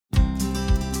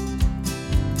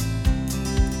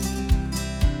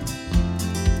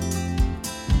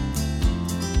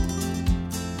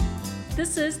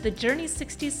This is the Journey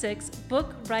 66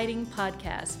 Book Writing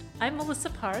Podcast. I'm Melissa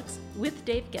Parks with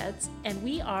Dave Getz, and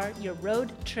we are your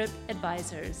road trip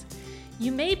advisors.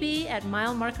 You may be at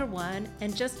mile marker 1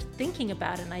 and just thinking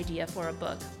about an idea for a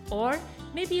book, or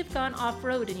maybe you've gone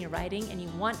off-road in your writing and you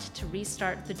want to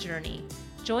restart the journey.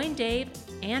 Join Dave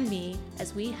and me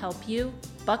as we help you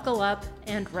buckle up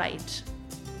and write.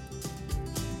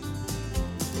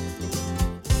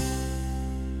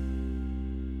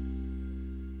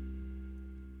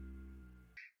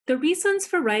 The reasons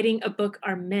for writing a book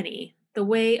are many. The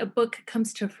way a book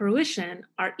comes to fruition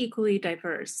are equally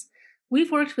diverse.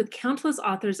 We've worked with countless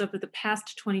authors over the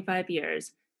past 25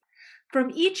 years. From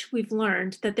each, we've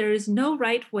learned that there is no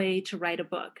right way to write a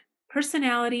book.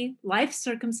 Personality, life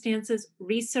circumstances,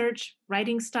 research,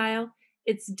 writing style,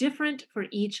 it's different for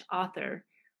each author,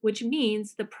 which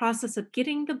means the process of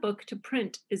getting the book to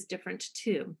print is different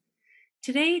too.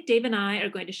 Today, Dave and I are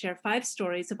going to share 5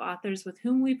 stories of authors with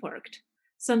whom we've worked.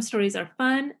 Some stories are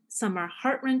fun, some are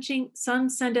heart-wrenching, some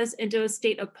send us into a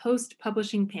state of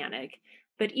post-publishing panic.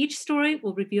 But each story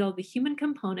will reveal the human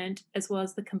component as well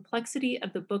as the complexity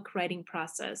of the book writing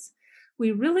process.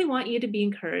 We really want you to be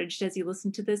encouraged as you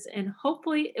listen to this, and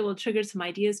hopefully it will trigger some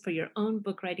ideas for your own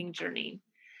book writing journey.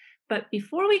 But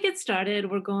before we get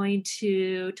started, we're going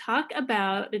to talk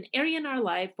about an area in our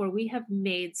life where we have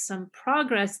made some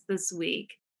progress this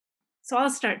week. So I'll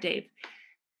start, Dave.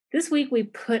 This week, we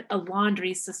put a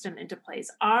laundry system into place.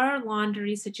 Our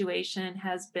laundry situation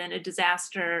has been a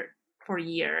disaster for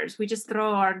years. We just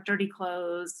throw our dirty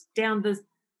clothes down the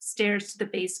stairs to the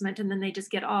basement, and then they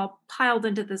just get all piled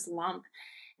into this lump.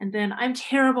 And then I'm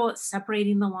terrible at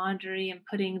separating the laundry and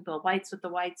putting the whites with the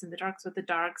whites and the darks with the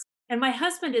darks. And my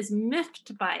husband is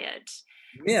miffed by it.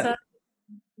 Yeah. So,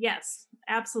 yes,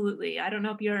 absolutely. I don't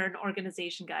know if you're an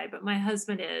organization guy, but my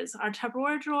husband is. Our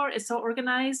Tupperware drawer is so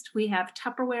organized. We have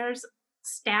Tupperwares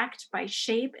stacked by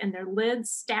shape and their lids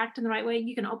stacked in the right way.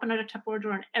 You can open out a Tupperware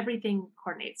drawer and everything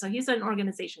coordinates. So he's an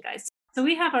organization guy. So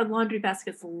we have our laundry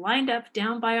baskets lined up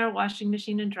down by our washing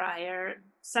machine and dryer,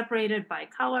 separated by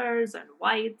colors and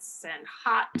whites and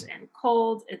hot and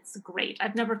cold. It's great.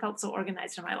 I've never felt so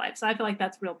organized in my life. So I feel like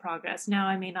that's real progress. Now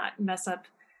I may not mess up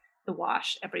the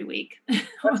wash every week.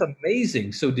 That's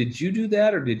amazing. So did you do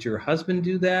that, or did your husband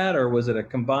do that, or was it a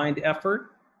combined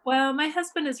effort? Well, my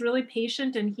husband is really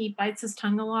patient and he bites his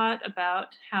tongue a lot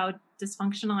about how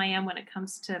dysfunctional I am when it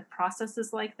comes to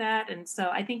processes like that. And so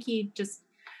I think he just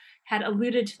had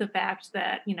alluded to the fact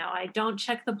that, I don't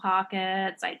check the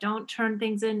pockets, I don't turn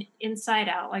things inside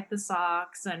out like the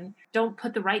socks, and don't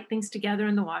put the right things together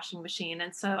in the washing machine.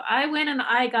 And so I went and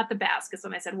I got the baskets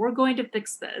and I said, we're going to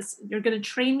fix this. You're going to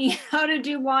train me how to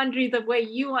do laundry the way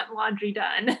you want laundry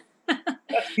done.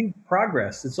 That's huge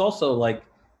progress. It's also like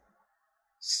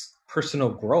personal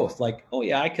growth. Like, oh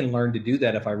yeah, I can learn to do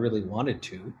that if I really wanted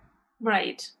to.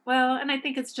 Right. Well, and I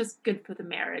think it's just good for the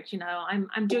marriage.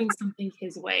 I'm doing something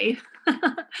his way.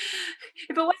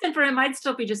 If it wasn't for him, I'd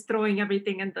still be just throwing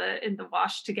everything in the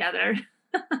wash together.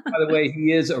 By the way,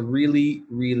 he is a really,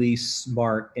 really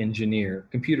smart engineer,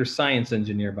 computer science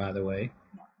engineer, by the way.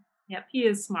 Yep, he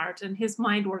is smart, and his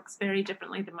mind works very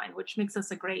differently than mine, which makes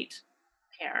us a great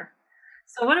pair.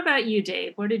 So what about you,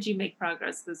 Dave? Where did you make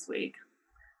progress this week?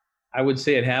 I would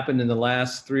say it happened in the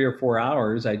last 3 or 4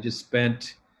 hours. I just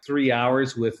spent 3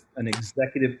 hours with an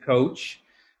executive coach.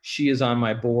 She is on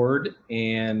my board,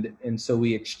 and so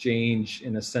we exchange,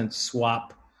 in a sense,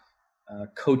 swap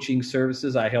coaching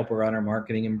services. I help her on her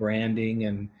marketing and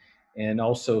branding, and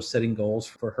also setting goals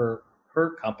for her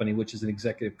company, which is an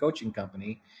executive coaching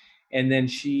company. And then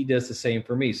she does the same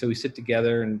for me. So we sit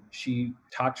together, and she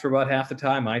talks for about half the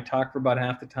time. I talk for about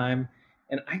half the time.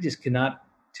 And I just cannot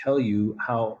tell you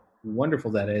how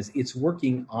wonderful that is. It's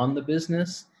working on the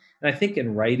business. And I think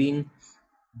in writing,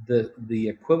 the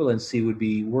equivalency would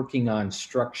be working on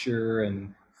structure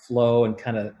and flow and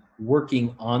kind of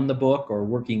working on the book or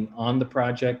working on the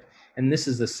project. And this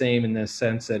is the same in the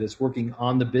sense that it's working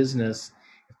on the business.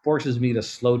 It forces me to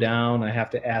slow down. I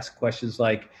have to ask questions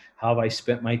like, how have I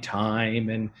spent my time?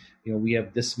 And, we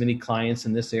have this many clients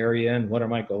in this area, and what are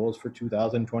my goals for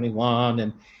 2021?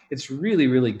 And it's really,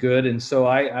 really good. And so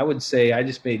I would say I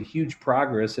just made huge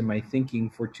progress in my thinking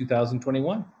for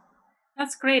 2021.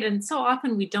 That's great. And so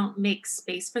often we don't make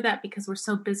space for that because we're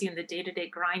so busy in the day-to-day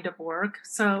grind of work.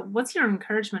 So what's your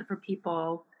encouragement for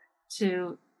people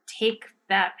to take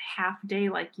that half day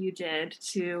like you did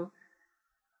to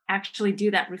actually do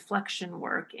that reflection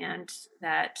work and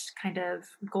that kind of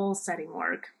goal setting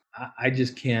work? I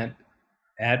just can't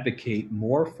advocate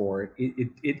more for it.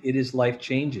 It is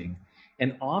life-changing.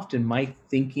 And often my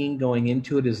thinking going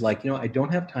into it is like, I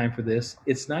don't have time for this.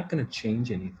 It's not going to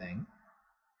change anything.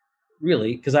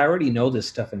 really, because I already know this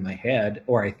stuff in my head,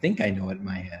 or I think I know it in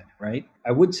my head, right?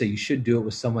 I would say you should do it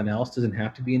with someone else. Doesn't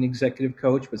have to be an executive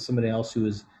coach, but somebody else who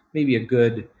is maybe a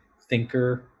good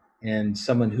thinker and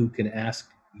someone who can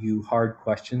ask you hard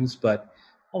questions. But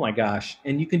oh my gosh,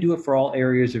 and you can do it for all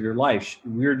areas of your life.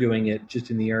 We're doing it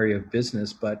just in the area of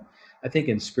business, but I think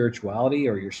in spirituality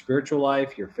or your spiritual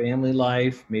life, your family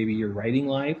life, maybe your writing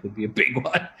life would be a big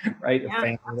one, right? A Yeah,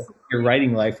 family, your absolutely.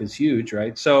 writing life is huge,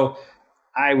 right? So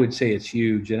I would say it's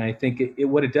huge, and I think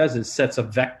what it does is sets a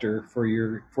vector for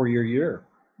your year.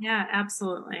 Yeah,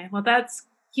 absolutely. Well, that's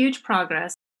huge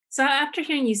progress. So after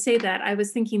hearing you say that, I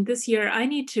was thinking this year I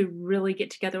need to really get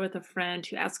together with a friend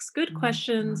who asks good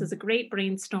questions, is a great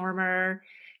brainstormer,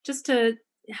 just to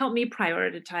help me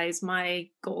prioritize my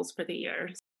goals for the year.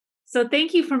 So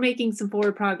thank you for making some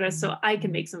forward progress so I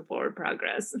can make some forward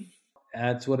progress.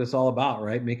 That's what it's all about,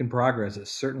 right? Making progress.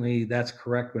 Certainly, that's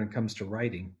correct when it comes to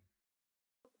writing.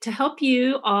 To help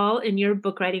you all in your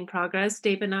book writing progress,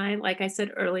 Dave and I, like I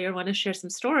said earlier, want to share some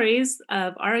stories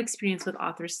of our experience with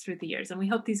authors through the years. And we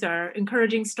hope these are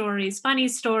encouraging stories, funny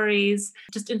stories,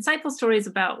 just insightful stories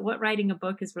about what writing a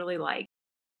book is really like.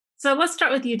 So let's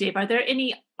start with you, Dave. Are there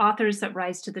any authors that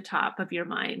rise to the top of your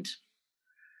mind?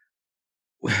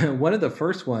 One of the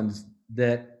first ones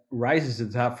that rises to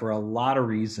the top for a lot of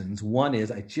reasons. One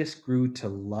is I just grew to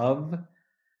love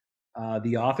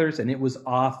the authors, and it was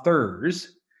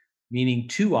authors, meaning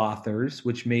two authors,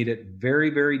 which made it very,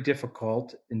 very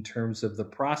difficult in terms of the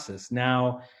process.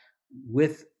 Now,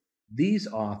 with these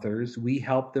authors, we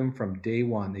helped them from day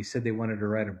one. They said they wanted to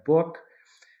write a book.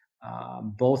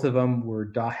 Both of them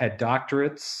had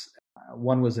doctorates.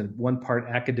 One was one part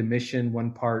academician,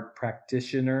 one part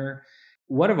practitioner.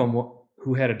 One of them,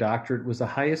 who had a doctorate, was the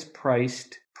highest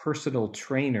priced personal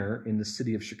trainer in the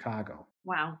city of Chicago.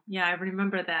 Wow. Yeah, I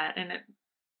remember that.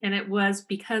 And it was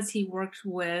because he worked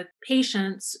with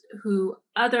patients who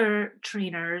other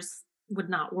trainers would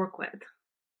not work with.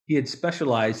 He had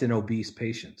specialized in obese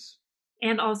patients.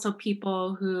 And also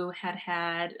people who had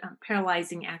had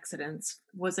paralyzing accidents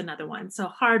was another one. So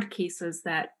hard cases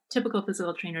that typical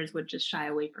physical trainers would just shy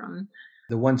away from.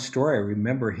 The one story I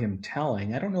remember him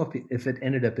telling, I don't know if it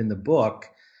ended up in the book,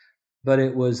 but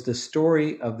it was the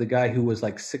story of the guy who was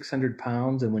like 600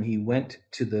 pounds. And when he went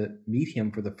to meet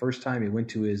him for the first time, he went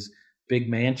to his big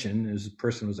mansion. This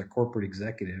person was a corporate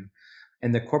executive,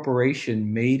 and the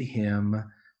corporation made him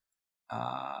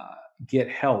uh, get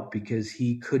help because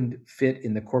he couldn't fit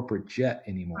in the corporate jet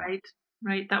anymore. Right.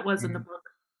 Right. That was in the Mhm. book.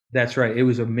 That's right. It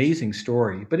was an amazing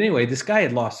story. But anyway, this guy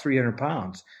had lost 300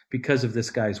 pounds because of this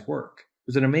guy's work. It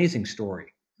was an amazing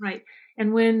story. Right.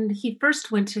 And when he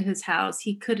first went to his house,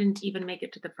 he couldn't even make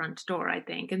it to the front door, I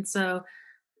think. And so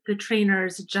the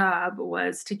trainer's job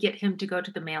was to get him to go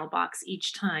to the mailbox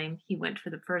each time he went for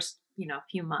the first,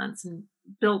 few months, and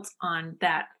built on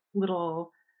that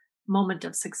little moment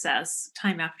of success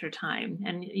time after time.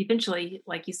 And eventually,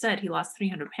 like you said, he lost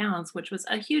 300 pounds, which was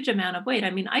a huge amount of weight.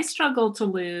 I mean, I struggled to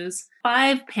lose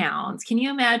 5 pounds. Can you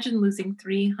imagine losing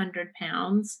 300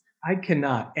 pounds? I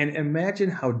cannot. And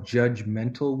imagine how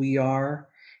judgmental we are.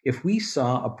 If we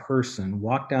saw a person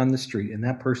walk down the street and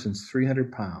that person's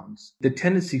 300 pounds, the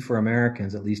tendency for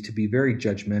Americans, at least, to be very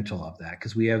judgmental of that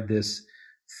because we have this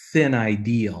thin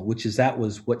ideal, which is that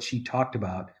was what she talked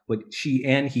about, what she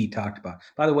and he talked about.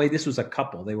 By the way, this was a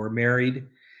couple. They were married.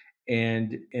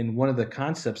 And one of the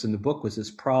concepts in the book was this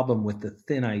problem with the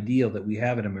thin ideal that we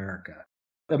have in America.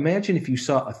 Imagine if you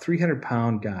saw a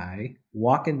 300-pound guy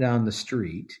walking down the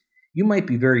street, you might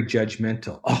be very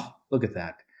judgmental. Oh, look at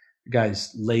that. The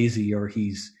guy's lazy or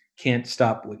he's can't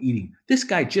stop eating. This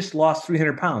guy just lost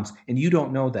 300 pounds and you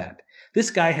don't know that. This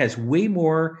guy has way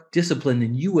more discipline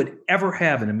than you would ever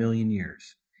have in a million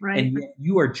years. Right. And yet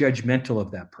you are judgmental of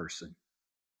that person.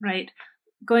 Right.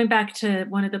 Going back to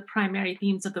one of the primary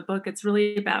themes of the book, it's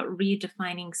really about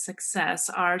redefining success.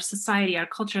 Our society, our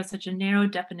culture has such a narrow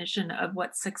definition of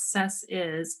what success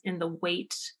is in the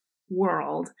weight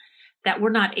world that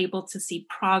we're not able to see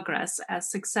progress as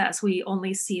success. We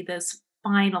only see this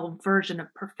final version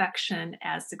of perfection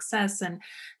as success. And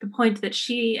the point that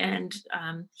she and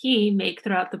he make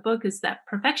throughout the book is that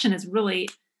perfection is really,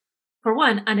 for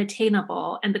one,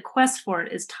 unattainable, and the quest for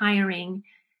it is tiring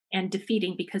and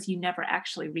defeating because you never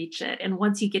actually reach it. And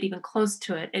once you get even close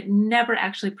to it, it never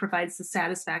actually provides the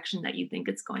satisfaction that you think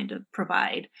it's going to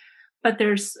provide. But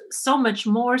there's so much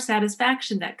more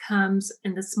satisfaction that comes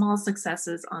in the small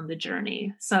successes on the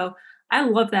journey. So I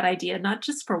love that idea, not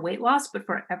just for weight loss, but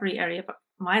for every area of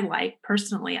my life.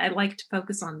 Personally, I like to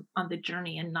focus on the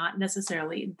journey and not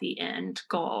necessarily the end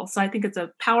goal. So I think it's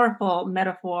a powerful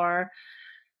metaphor,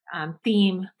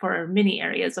 theme for many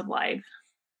areas of life.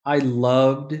 I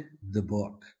loved the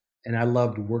book, and I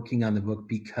loved working on the book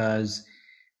because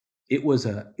it was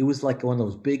like one of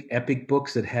those big epic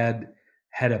books that had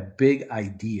a big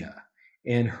idea,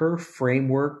 and her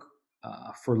framework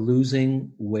for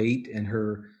losing weight and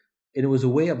it was a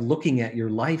way of looking at your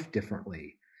life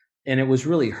differently. And it was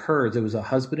really hers. It was a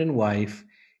husband and wife.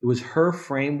 It was her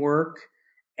framework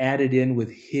added in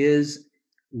with his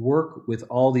work with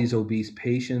all these obese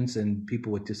patients and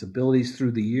people with disabilities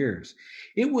through the years.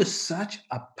 It was such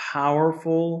a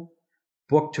powerful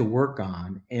book to work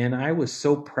on, and I was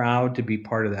so proud to be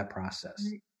part of that process.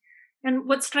 Right. And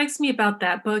what strikes me about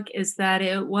that book is that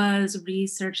it was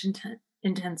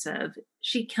intensive.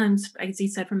 She comes, as you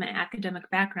said, from an academic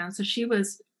background. So she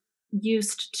was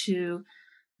used to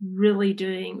really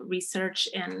doing research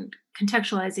and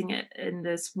contextualizing it in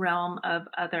this realm of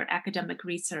other academic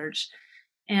research.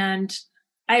 And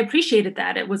I appreciated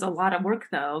that. It was a lot of work,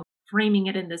 though, framing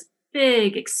it in this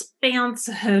big,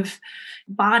 expansive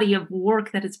body of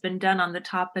work that has been done on the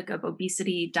topic of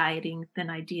obesity, dieting, thin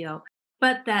ideal.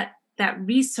 But that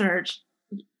research,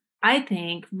 I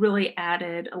think, really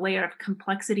added a layer of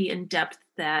complexity and depth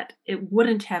that it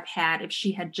wouldn't have had if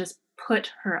she had just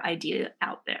put her idea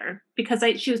out there. Because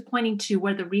she was pointing to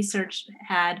where the research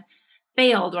had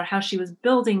failed or how she was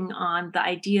building on the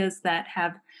ideas that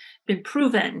have been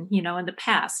proven, in the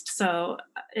past. So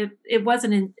it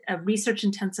wasn't a research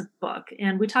intensive book.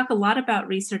 And we talk a lot about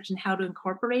research and how to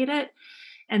incorporate it.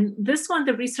 And this one,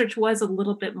 the research was a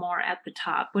little bit more at the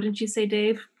top. Wouldn't you say,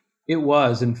 Dave? It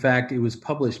was, in fact, it was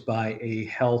published by a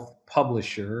health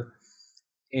publisher.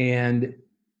 And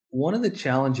one of the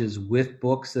challenges with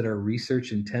books that are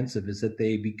research intensive is that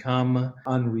they become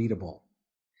unreadable.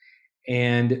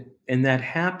 And that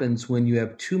happens when you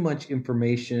have too much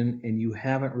information and you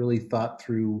haven't really thought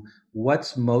through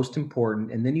what's most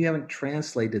important, and then you haven't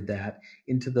translated that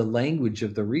into the language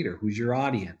of the reader, who's your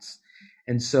audience.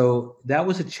 And so that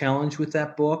was a challenge with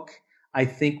that book. I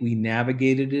think we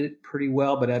navigated it pretty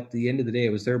well, but at the end of the day,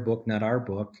 it was their book, not our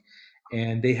book.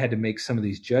 And they had to make some of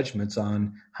these judgments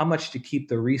on how much to keep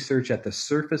the research at the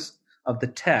surface of the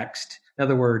text. In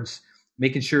other words,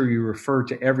 making sure you refer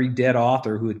to every dead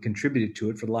author who had contributed to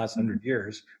it for the last 100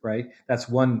 years, right? That's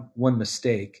one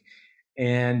mistake.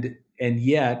 And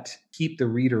yet keep the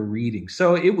reader reading.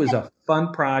 So it was a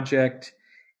fun project.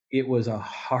 It was a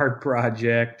hard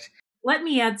project. Let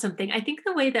me add something. I think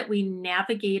the way that we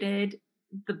navigated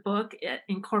the book,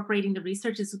 incorporating the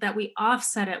research, is that we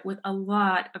offset it with a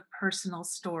lot of personal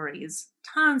stories,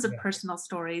 tons of Yeah. personal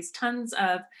stories, tons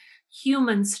of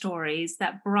human stories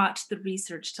that brought the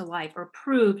research to life or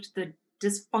proved the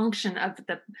dysfunction of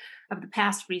the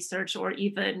past research, or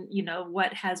even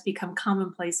what has become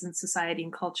commonplace in society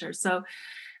and culture. So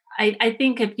I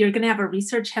think if you're going to have a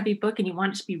research heavy book and you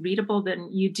want it to be readable, then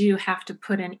you do have to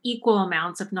put in equal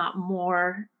amounts, if not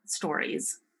more,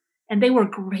 stories. And they were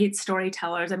great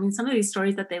storytellers. I mean, some of these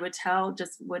stories that they would tell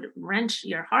just would wrench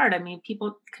your heart. I mean,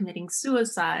 people committing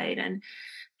suicide and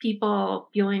people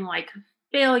feeling like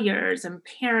failures and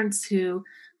parents who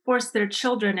force their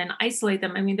children and isolate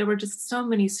them. I mean, there were just so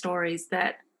many stories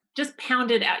that just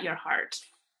pounded at your heart.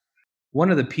 One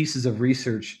of the pieces of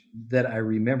research that I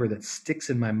remember that sticks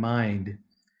in my mind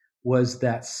was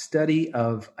that study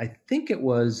of, I think it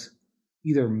was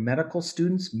either medical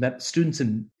students, students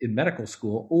in medical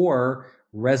school, or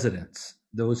residents,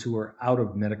 those who are out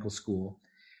of medical school,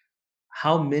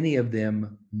 how many of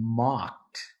them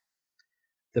mocked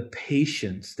the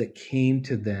patients that came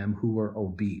to them who were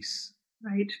obese.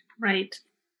 Right, right.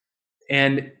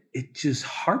 And it's just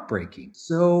heartbreaking,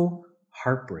 so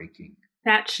heartbreaking.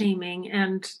 Fat shaming.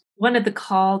 And one of the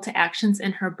call to actions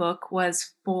in her book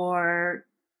was for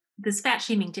this fat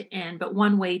shaming to end. But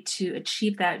one way to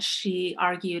achieve that, she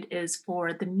argued, is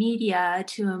for the media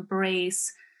to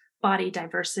embrace body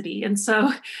diversity. And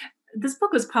so this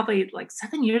book was probably like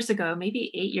 7 years ago,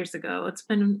 maybe 8 years ago. It's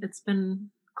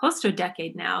been close to a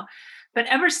decade now. But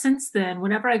ever since then,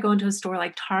 whenever I go into a store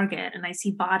like Target and I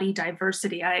see body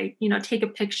diversity, I, take a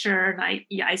picture and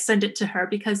I send it to her,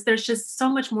 because there's just so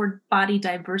much more body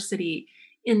diversity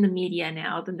in the media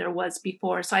now than there was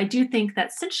before. So I do think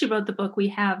that since she wrote the book, we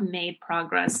have made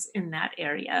progress in that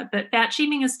area. But fat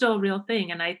shaming is still a real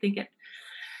thing, and I think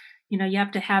you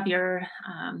have to have your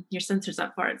sensors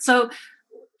up for it. So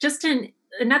just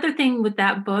another thing with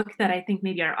that book that I think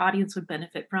maybe our audience would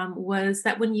benefit from was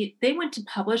that when they went to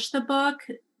publish the book,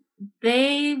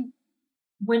 they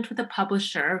went with a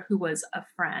publisher who was a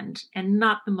friend and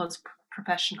not the most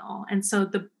professional. And so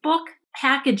the book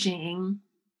packaging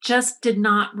just did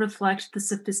not reflect the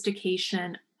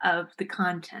sophistication of the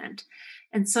content.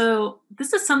 And so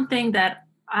this is something that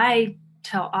I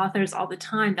tell authors all the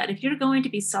time that if you're going to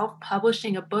be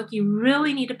self-publishing a book, you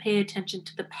really need to pay attention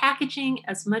to the packaging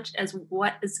as much as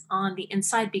what is on the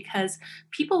inside, because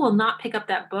people will not pick up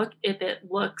that book if it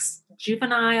looks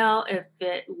juvenile, if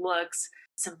it looks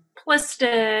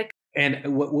simplistic.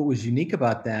 And what was unique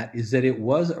about that is that it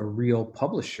was a real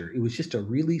publisher. It was just a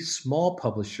really small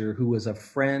publisher who was a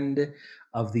friend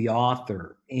of the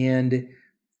author. And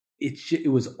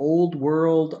it was old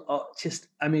world, just,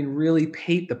 I mean, really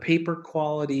the paper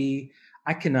quality.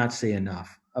 I cannot say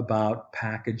enough about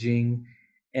packaging.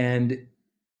 And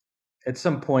at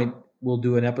some point, we'll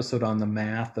do an episode on the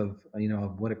math of,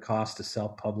 of what it costs to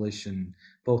self-publish and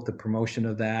both the promotion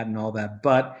of that and all that.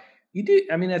 But you do,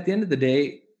 I mean, at the end of the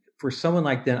day, for someone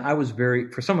like them, I was very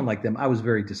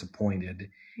disappointed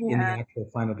in the Yeah. actual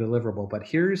final deliverable. But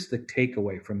here's the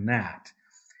takeaway from that.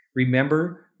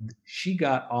 Remember, she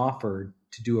got offered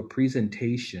to do a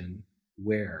presentation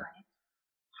where?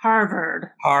 Harvard.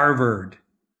 Harvard.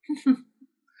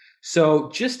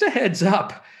 So just a heads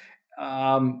up,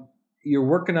 you're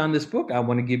working on this book. I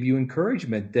want to give you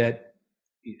encouragement that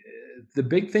the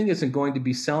big thing isn't going to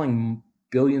be selling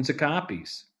billions of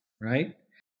copies, right?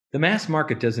 The mass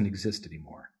market doesn't exist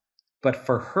anymore. But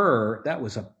for her, that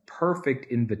was a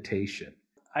perfect invitation.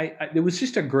 It was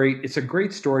just it's a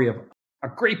great story of a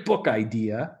great book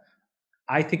idea.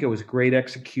 I think it was great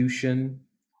execution.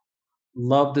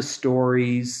 Love the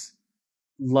stories.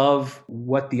 Love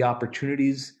what the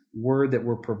opportunities were that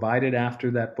were provided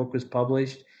after that book was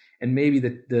published. And maybe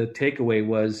the takeaway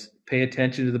was pay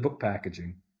attention to the book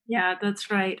packaging. Yeah,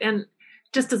 that's right. And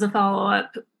just as a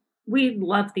follow-up, we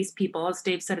love these people, as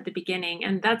Dave said at the beginning.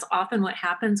 And that's often what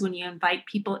happens when you invite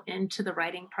people into the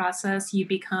writing process. You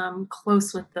become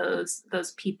close with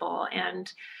those people.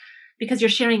 And because you're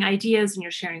sharing ideas and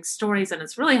you're sharing stories, and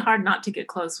it's really hard not to get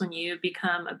close when you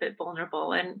become a bit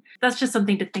vulnerable. And that's just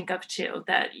something to think of too,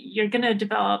 that you're going to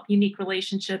develop unique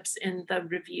relationships in the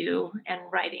review and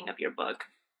writing of your book.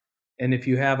 And if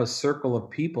you have a circle of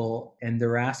people and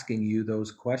they're asking you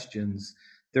those questions,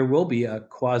 there will be a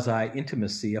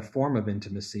quasi-intimacy, a form of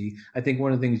intimacy. I think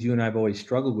one of the things you and I have always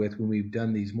struggled with when we've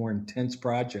done these more intense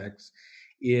projects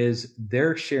is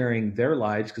they're sharing their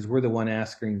lives because we're the one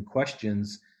asking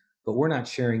questions, but we're not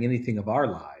sharing anything of our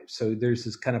lives. So there's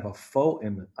this kind of a faux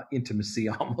intimacy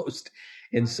almost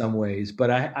in some ways. But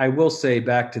I will say,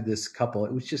 back to this couple,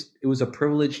 it was a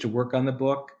privilege to work on the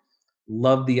book.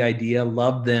 Loved the idea,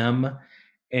 loved them,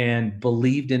 and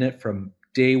believed in it from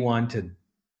day one to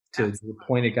the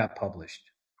point it got published.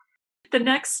 The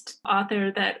next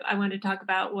author that I wanted to talk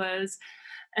about was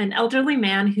an elderly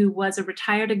man who was a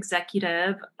retired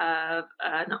executive of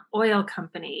an oil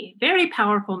company. Very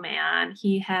powerful man.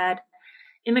 He had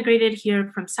immigrated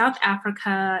here from South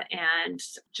Africa and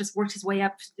just worked his way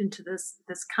up into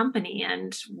this company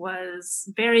and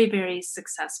was very, very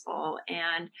successful.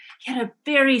 And he had a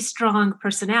very strong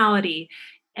personality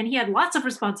and he had lots of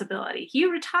responsibility. He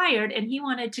retired and he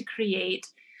wanted to create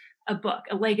a book,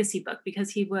 a legacy book,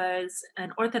 because he was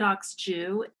an Orthodox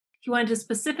Jew. He wanted to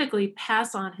specifically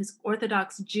pass on his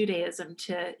Orthodox Judaism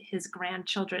to his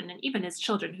grandchildren and even his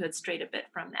children who had strayed a bit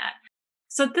from that.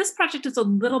 So this project is a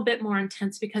little bit more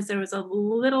intense because there was a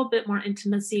little bit more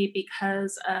intimacy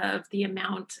because of the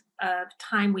amount of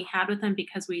time we had with him,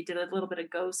 because we did a little bit of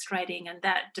ghostwriting and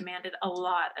that demanded a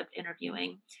lot of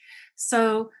interviewing.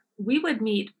 So we would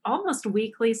meet almost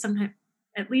weekly, sometimes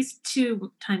at least 2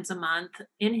 times a month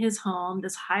in his home,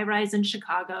 this high rise in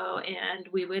Chicago, and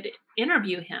we would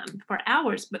interview him for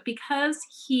hours. But because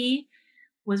he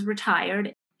was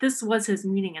retired, this was his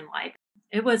meaning in life.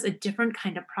 It was a different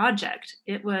kind of project.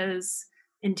 It was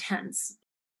intense.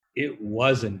 It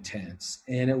was intense,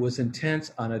 and it was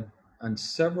intense on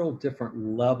several different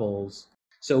levels.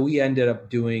 So we ended up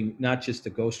doing not just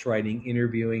the ghostwriting,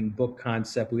 interviewing, book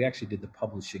concept. We actually did the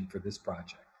publishing for this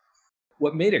project.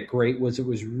 What made it great was it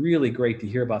was really great to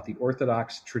hear about the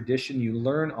Orthodox tradition. You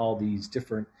learn all these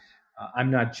different, I'm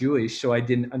not Jewish, so I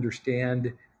didn't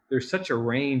understand. There's such a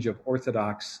range of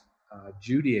Orthodox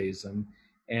Judaism,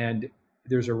 and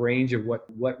there's a range of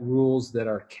what rules that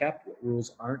are kept, what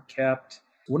rules aren't kept.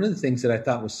 One of the things that I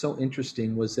thought was so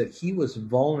interesting was that he was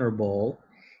vulnerable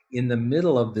in the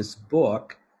middle of this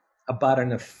book about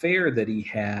an affair that he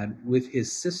had with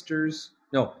his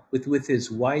with his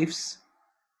wife's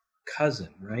cousin,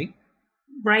 right?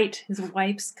 Right, his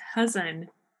wife's cousin.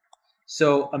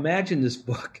 So imagine this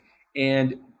book,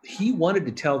 and he wanted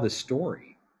to tell this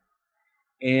story.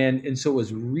 And so it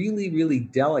was really, really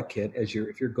delicate if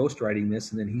you're ghostwriting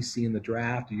this and then he's seeing the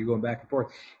draft and you're going back and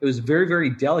forth. It was very, very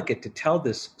delicate to tell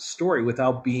this story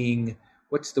without being,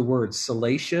 what's the word,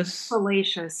 salacious?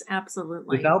 Salacious,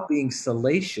 absolutely. Without being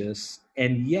salacious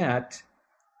And yet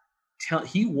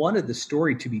he wanted the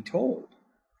story to be told,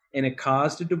 and it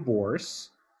caused a divorce.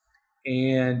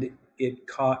 And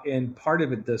and part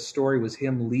of it, the story was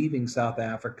him leaving South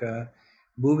Africa,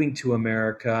 moving to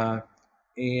America,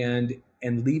 and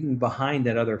leaving behind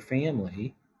that other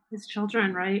family, His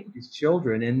children, right? his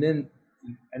children.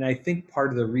 And I think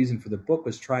part of the reason for the book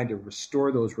was trying to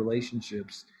restore those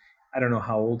relationships. I don't know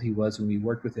how old he was when we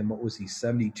worked with him. What was he,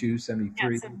 72, Yeah,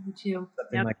 73, 72.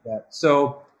 something Yep. like that.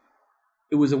 So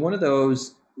it was one of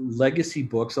those legacy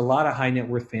books. A lot of high net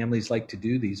worth families like to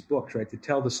do these books, right? To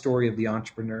tell the story of the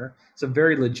entrepreneur. It's a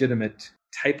very legitimate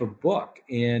type of book.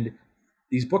 And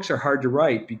these books are hard to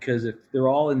write because if they're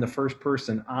all in the first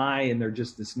person I and they're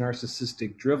just this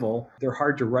narcissistic drivel, they're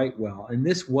hard to write well. And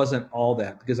this wasn't all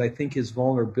that, because I think his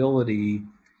vulnerability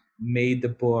made the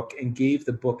book and gave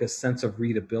the book a sense of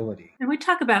readability. And we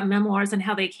talk about memoirs and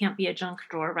how they can't be a junk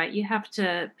drawer, right? You have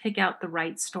to pick out the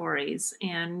right stories,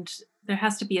 and there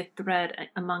has to be a thread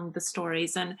among the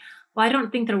stories. And while I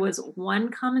don't think there was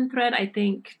one common thread, I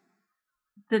think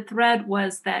the thread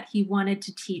was that he wanted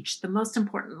to teach the most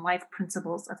important life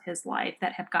principles of his life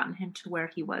that have gotten him to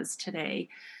where he was today.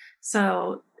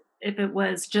 So if it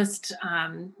was just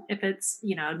if it's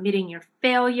admitting your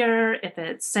failure, if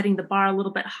it's setting the bar a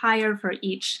little bit higher for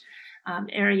each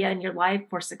area in your life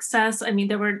for success, I mean,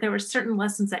 there were certain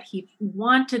lessons that he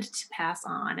wanted to pass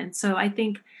on. And so I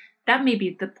think that may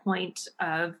be the point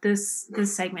of this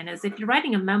segment, is if you're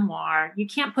writing a memoir, you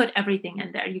can't put everything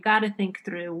in there. You got to think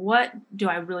through, what do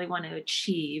I really want to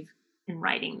achieve in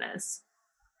writing this?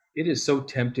 It is so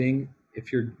tempting,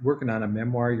 if you're working on a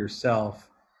memoir yourself,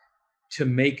 to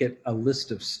make it a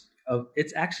list of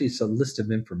it's a list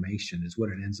of information is what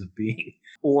it ends up being.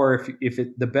 Or if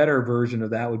the better version of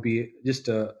that would be just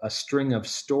a string of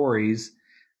stories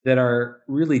that are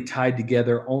really tied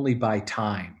together only by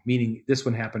time, meaning this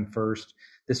one happened first,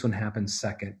 this one happened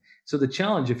second. So the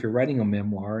challenge, if you're writing a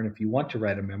memoir, and if you want to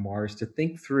write a memoir, is to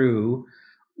think through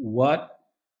what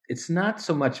it's not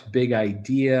so much big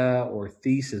idea or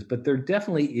thesis, but there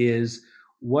definitely is,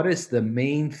 what is the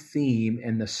main theme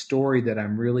and the story that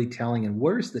I'm really telling, and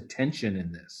where's the tension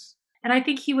in this? And I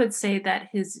think he would say that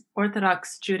his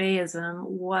Orthodox Judaism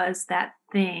was that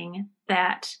thing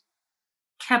that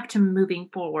kept him moving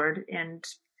forward in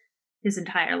his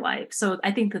entire life. So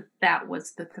I think that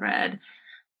was the thread.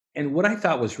 And what I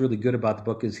thought was really good about the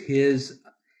book is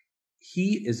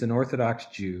he is an Orthodox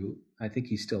Jew. I think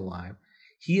he's still alive.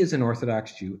 He is an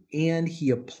Orthodox Jew, and he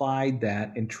applied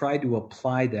that and tried to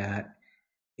apply that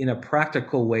in a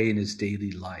practical way in his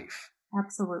daily life.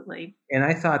 Absolutely. And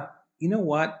I thought, you know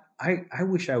what? I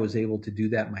wish I was able to do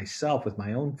that myself with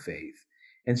my own faith.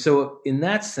 And so, in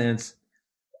that sense,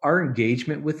 our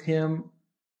engagement with him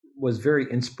was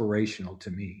very inspirational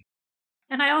to me.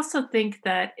 And I also think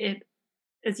that it,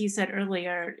 as you said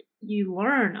earlier, you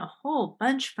learn a whole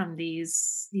bunch from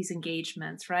these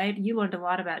engagements, right? You learned a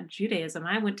lot about Judaism.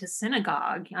 I went to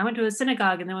synagogue. I went to a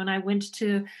synagogue, and then when I went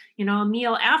to, a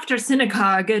meal after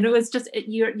synagogue, and it was just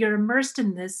you're immersed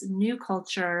in this new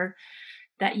culture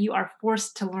that you are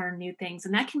forced to learn new things,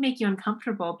 and that can make you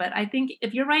uncomfortable. But I think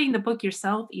if you're writing the book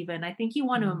yourself, even, I think you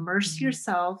want to immerse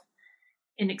yourself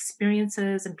in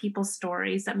experiences and people's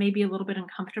stories that may be a little bit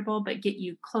uncomfortable, but get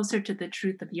you closer to the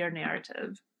truth of your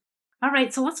narrative. All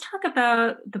right, so let's talk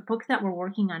about the book that we're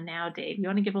working on now, Dave. You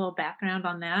want to give a little background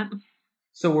on that?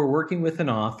 So, we're working with an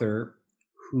author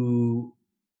who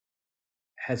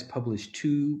has published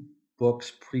two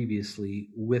books previously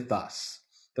with us.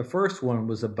 The first one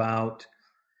was about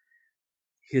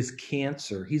his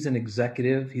cancer. He's an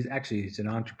executive. He's an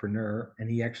entrepreneur,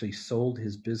 and he actually sold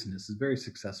his business. He's very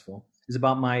successful. He's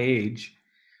about my age,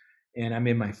 and I'm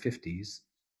in my 50s.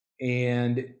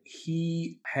 And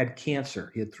he had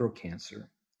cancer. He had throat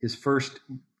cancer, his first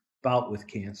bout with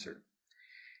cancer.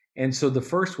 And so the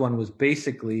first one was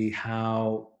basically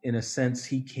how, in a sense,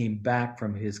 he came back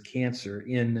from his cancer.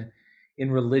 In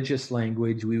religious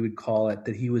language, we would call it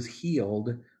that he was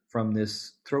healed from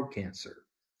this throat cancer.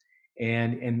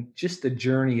 And just the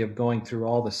journey of going through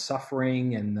all the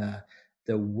suffering and the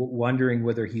wondering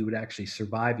whether he would actually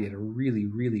survive. He had a really,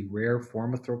 really rare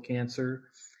form of throat cancer.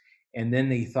 And then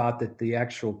they thought that the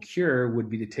actual cure would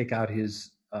be to take out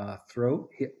his throat.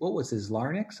 What was his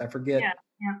larynx? I forget. Yeah,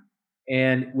 yeah.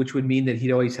 And which would mean that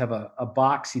he'd always have a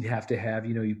box he'd have to have.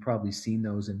 You've probably seen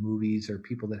those in movies, or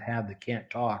people that can't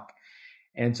talk.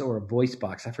 And so, or a voice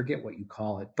box. I forget what you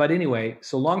call it. But anyway,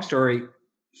 so long story,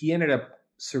 he ended up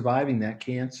surviving that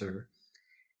cancer.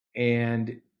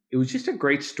 And it was just a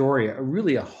great story,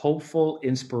 a hopeful,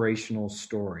 inspirational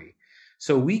story.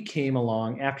 So we came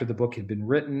along after the book had been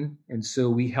written, and so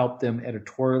we helped them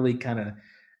editorially kind of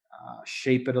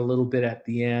shape it a little bit at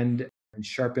the end and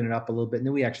sharpen it up a little bit. And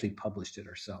then we actually published it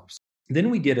ourselves. Then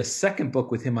we did a second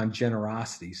book with him on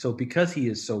generosity. So because he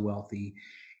is so wealthy,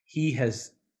 he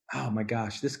has, oh my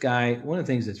gosh, this guy, one of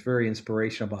the things that's very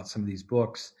inspirational about some of these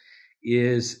books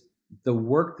is the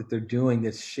work that they're doing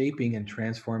that's shaping and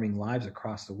transforming lives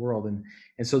across the world.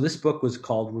 And so this book was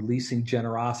called Releasing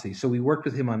Generosity. So we worked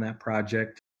with him on that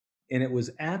project. And it was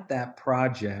at that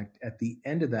project, at the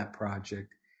end of that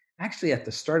project, actually at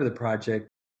the start of the project,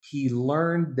 he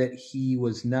learned that he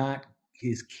was not,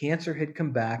 his cancer had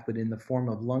come back, but in the form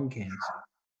of lung cancer.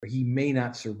 He may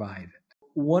not survive it.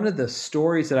 One of the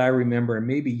stories that I remember, and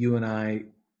maybe you and I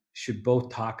should both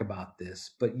talk about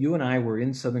this, but you and I were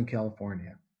in Southern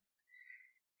California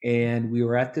and we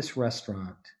were at this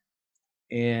restaurant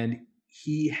and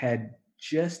he had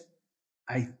just,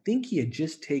 I think he had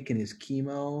just taken his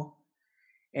chemo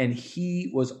and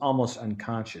he was almost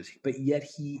unconscious, but yet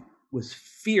he was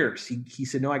fierce. He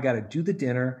said, no, I got to do the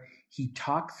dinner. He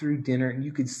talked through dinner and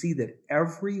you could see that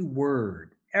every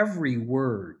word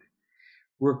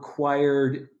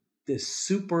required this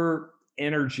super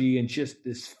energy and just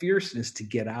this fierceness to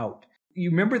get out. You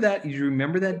remember that? You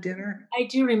remember that dinner? I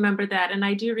do remember that. And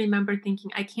I do remember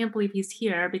thinking, I can't believe he's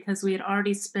here because we had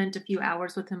already spent a few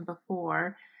hours with him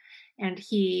before. And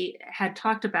he had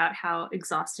talked about how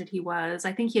exhausted he was.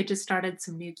 I think he had just started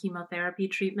some new chemotherapy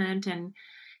treatment and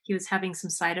he was having some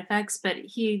side effects, but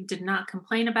he did not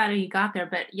complain about it. He got there.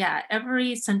 But yeah,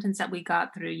 every sentence that we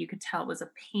got through, you could tell it was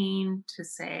a pain to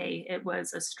say. It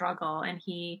was a struggle. And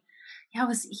he's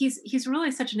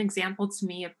really such an example to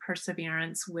me of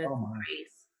perseverance with Oh my.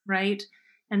 grace, right?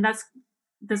 And that's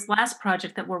this last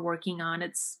project that we're working on.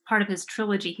 It's part of his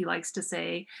trilogy, he likes to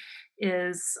say,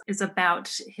 is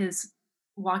about his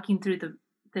walking through the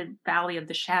valley of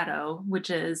the shadow, which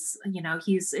is,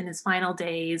 he's in his final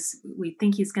days. We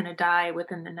think he's going to die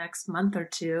within the next month or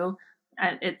two.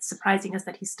 It's surprising us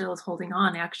that he still is holding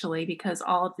on, actually, because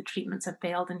all of the treatments have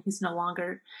failed and he's no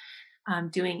longer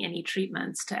doing any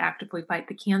treatments to actively fight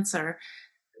the cancer,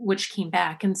 which came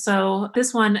back. And so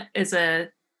this one is a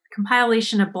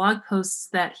compilation of blog posts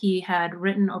that he had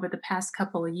written over the past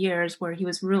couple of years where he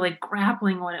was really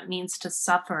grappling what it means to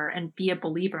suffer and be a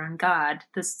believer in God.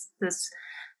 This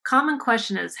common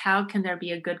question is, how can there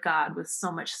be a good God with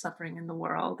so much suffering in the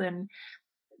world? And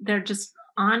they're just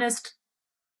honest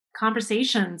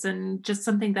conversations and just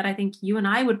something that I think you and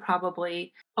I would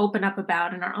probably open up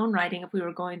about in our own writing if we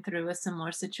were going through a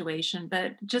similar situation.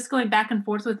 But just going back and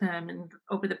forth with him and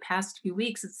over the past few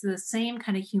weeks, it's the same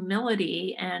kind of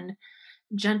humility and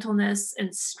gentleness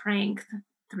and strength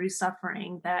through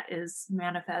suffering that is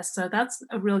manifest. So that's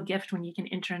a real gift when you can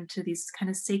enter into these kind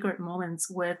of sacred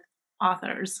moments with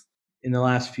authors. In the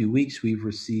last few weeks, we've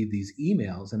received these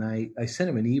emails, and I sent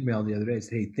him an email the other day. I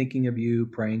said, hey, thinking of you,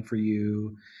 praying for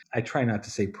you. I try not to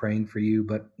say praying for you,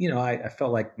 but I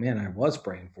felt like, man, I was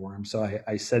praying for him. So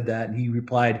I said that, and he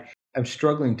replied, I'm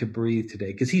struggling to breathe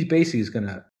today, because he basically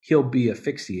he'll be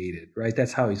asphyxiated, right?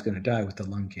 That's how he's going to die, with the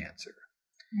lung cancer.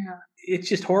 Yeah. It's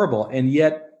just horrible. And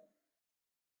yet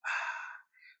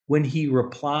when he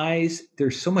replies,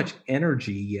 there's so much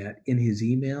energy yet in his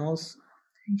emails.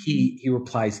 He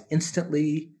replies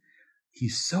instantly.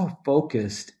 He's so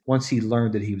focused once he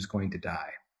learned that he was going to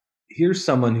die. Here's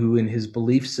someone who in his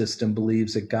belief system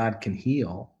believes that God can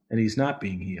heal, and he's not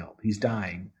being healed. He's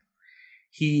dying.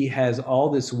 He has all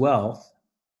this wealth.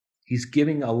 He's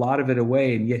giving a lot of it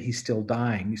away, and yet he's still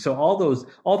dying. So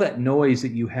all that noise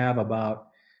that you have about,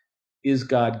 is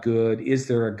God good? Is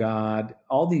there a God?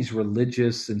 All these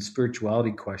religious and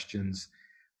spirituality questions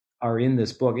are in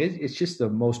this book. It's just the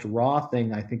most raw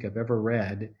thing I think I've ever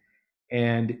read.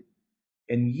 And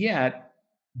yet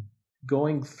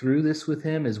going through this with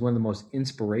him is one of the most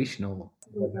inspirational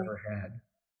I've ever had.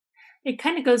 It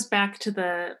kind of goes back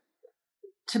to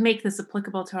make this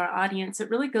applicable to our audience. It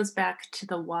really goes back to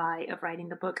the why of writing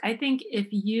the book. I think if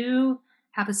you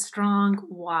have a strong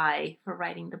why for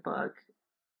writing the book,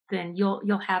 then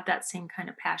you'll have that same kind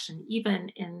of passion, even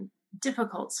in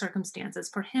difficult circumstances.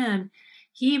 For him,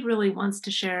 he really wants to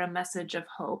share a message of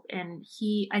hope. And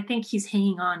I think he's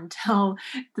hanging on until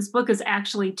this book is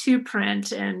actually to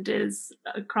print and is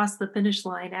across the finish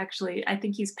line. Actually, I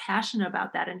think he's passionate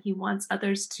about that and he wants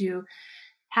others to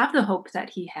have the hope that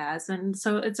he has. And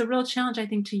so it's a real challenge, I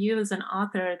think, to you as an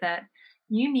author that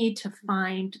you need to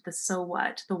find the so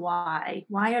what, the why.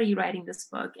 Why are you writing this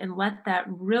book? And let that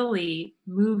really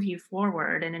move you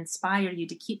forward and inspire you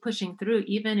to keep pushing through,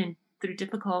 even through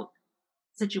difficult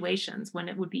situations when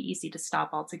it would be easy to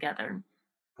stop altogether.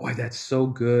 Boy, that's so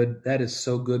good. That is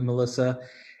so good, Melissa.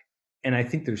 And I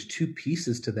think there's two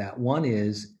pieces to that. One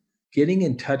is getting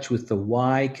in touch with the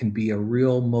why can be a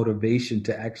real motivation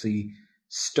to actually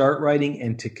start writing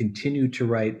and to continue to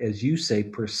write, as you say,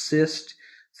 persist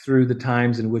through the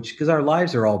times in which, because our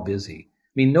lives are all busy.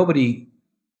 I mean, nobody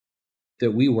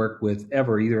that we work with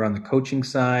ever, either on the coaching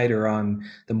side or on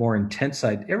the more intense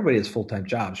side, everybody has full-time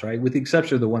jobs, right? With the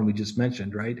exception of the one we just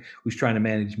mentioned, right? Who's trying to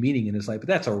manage meaning in his life, but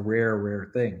that's a rare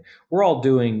thing. We're all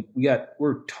doing,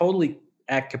 we're totally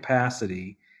at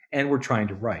capacity and we're trying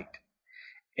to write.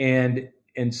 And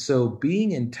and so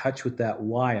being in touch with that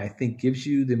why, I think, gives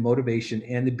you the motivation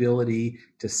and the ability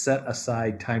to set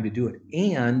aside time to do it.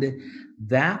 And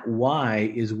that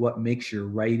why is what makes your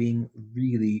writing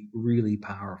really, really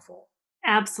powerful.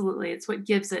 Absolutely. It's what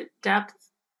gives it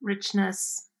depth,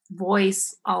 richness,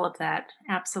 voice, all of that.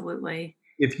 Absolutely.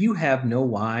 If you have no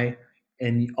why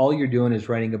and all you're doing is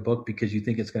writing a book because you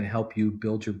think it's going to help you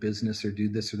build your business or do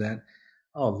this or that,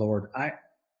 oh Lord, I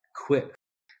quit.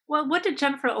 Well, what did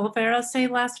Jennifer Olvera say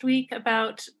last week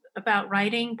about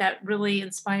writing that really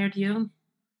inspired you?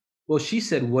 Well, she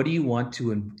said, "What do you want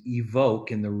to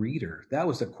evoke in the reader?" That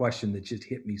was a question that just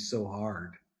hit me so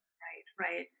hard.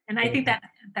 Right. And I think And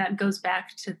that goes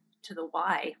back to the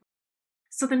why.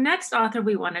 So the next author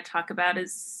we want to talk about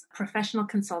is a professional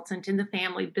consultant in the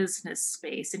family business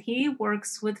space, and he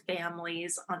works with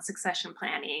families on succession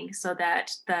planning so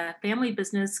that the family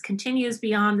business continues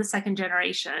beyond the second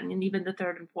generation and even the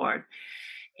third and fourth.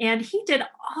 And he did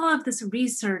all of this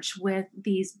research with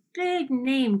these big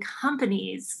name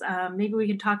companies. Maybe we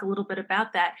can talk a little bit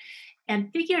about that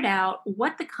and figured out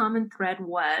what the common thread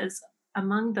was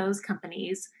among those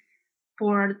companies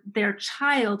for their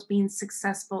child being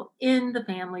successful in the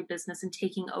family business and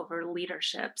taking over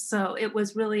leadership. So it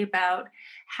was really about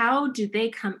how do they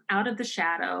come out of the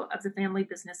shadow of the family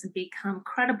business and become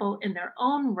credible in their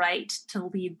own right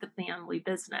to lead the family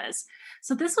business.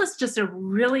 So this was just a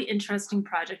really interesting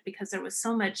project because there was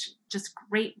so much just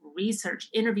great research,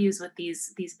 interviews with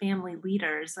these family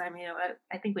leaders. I mean,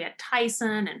 I think we had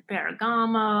Tyson and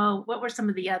Ferragamo. What were some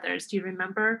of the others? Do you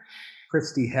remember?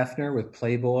 Christy Hefner with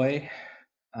Playboy.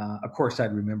 Of course,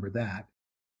 I'd remember that.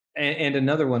 And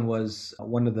another one was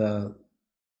one of the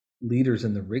leaders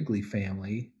in the Wrigley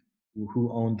family who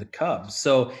owned the Cubs.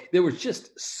 So there was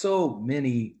just so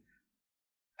many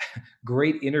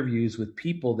great interviews with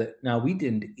people that now we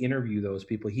didn't interview those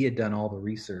people. He had done all the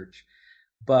research.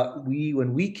 But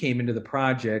when we came into the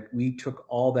project, we took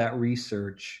all that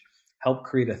research, helped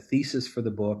create a thesis for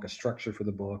the book, a structure for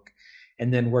the book,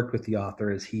 and then worked with the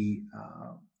author as he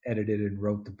edited and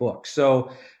wrote the book.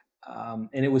 So,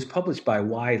 and it was published by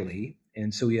Wiley,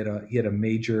 and so he had a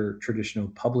major traditional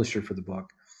publisher for the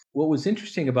book. What was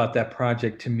interesting about that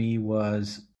project to me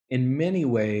was, in many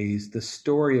ways, the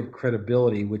story of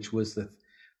credibility, which was the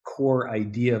core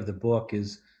idea of the book,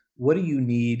 is what do you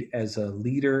need as a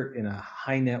leader in a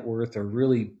high net worth or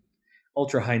really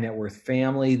ultra high net worth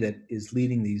family that is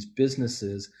leading these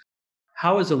businesses?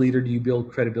 How, as a leader, do you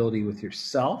build credibility with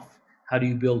yourself? How do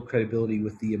you build credibility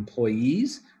with the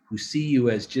employees who see you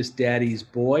as just daddy's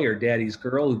boy or daddy's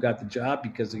girl who got the job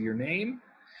because of your name?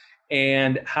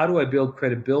 And how do I build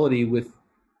credibility with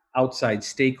outside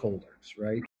stakeholders,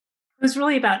 right? It was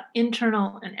really about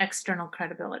internal and external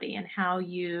credibility and how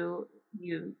you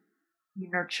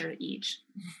nurture each.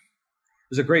 It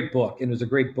was a great book and it was a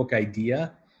great book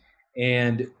idea.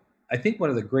 And I think one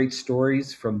of the great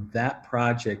stories from that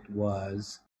project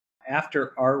was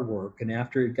after our work and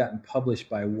after it had gotten published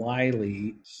by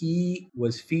Wiley, he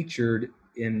was featured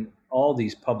in all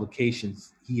these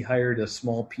publications. He hired a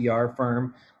small PR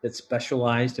firm that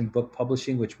specialized in book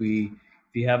publishing, which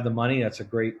if you have the money, that's a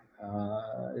great,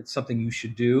 it's something you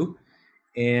should do.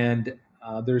 And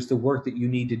there's the work that you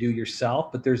need to do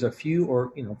yourself, but there's a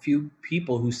few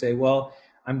people who say, well,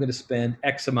 I'm going to spend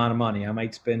X amount of money. I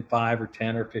might spend 5 or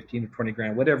 10 or 15 or 20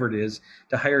 grand, whatever it is,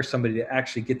 to hire somebody to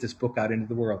actually get this book out into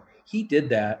the world. He did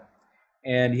that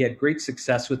and he had great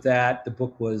success with that. The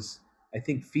book was, I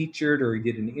think, featured, or he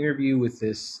did an interview with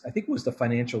this, I think it was the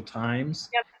Financial Times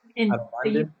Yep. out In of the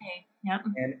London. UK. Yep.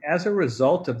 And as a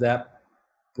result of that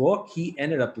book, he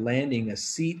ended up landing a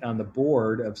seat on the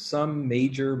board of some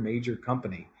major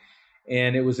company.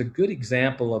 And it was a good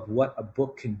example of what a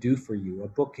book can do for you. A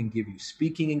book can give you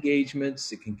speaking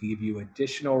engagements, it can give you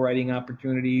additional writing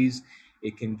opportunities,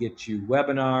 it can get you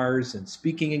webinars and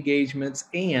speaking engagements.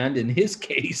 And in his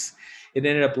case, it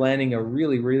ended up landing a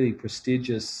really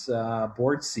prestigious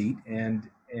board seat, and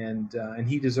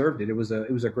he deserved it. It was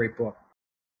a great book.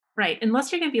 Right.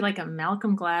 Unless you're going to be like a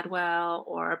Malcolm Gladwell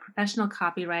or a professional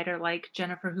copywriter like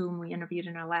Jennifer, whom we interviewed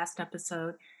in our last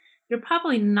episode, you're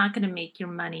probably not going to make your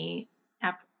money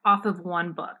off of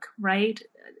one book, right?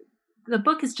 the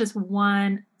book is just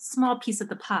one small piece of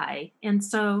the pie. And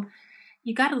so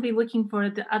you got to be looking for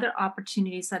the other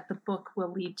opportunities that the book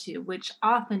will lead to, which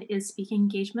often is speaking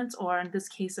engagements, or in this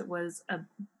case, it was a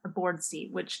board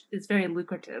seat, which is very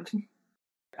lucrative.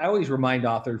 I always remind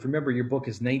authors, remember your book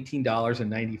is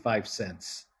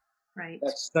 $19.95. Right.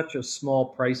 That's such a small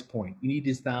price point. You need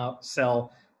to now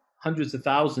sell hundreds of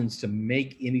thousands to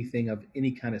make anything of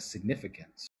any kind of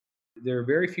significance. There are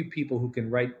very few people who can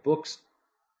write books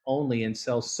only and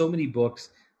sell so many books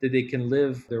that they can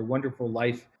live their wonderful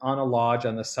life on a lodge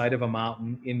on the side of a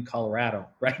mountain in Colorado,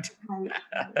 right? Right.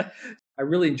 I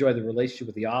really enjoyed the relationship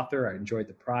with the author. I enjoyed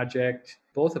the project.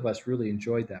 Both of us really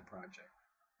enjoyed that project.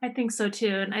 I think so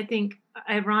too. And I think,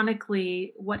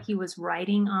 ironically, what he was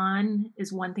writing on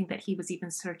is one thing that he was even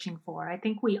searching for. I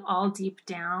think we all deep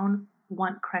down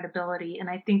want credibility. And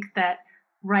I think that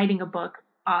writing a book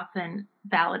often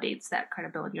validates that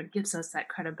credibility or gives us that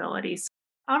credibility.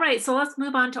 All right, so let's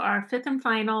move on to our fifth and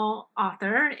final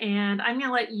author. And I'm going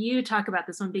to let you talk about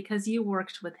this one because you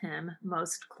worked with him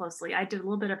most closely. I did a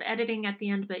little bit of editing at the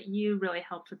end, but you really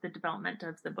helped with the development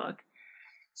of the book.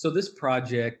 So this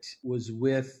project was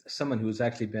with someone who has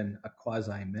actually been a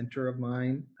quasi mentor of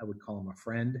mine. I would call him a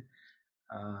friend.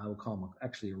 I would call him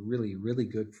actually a really, really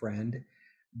good friend.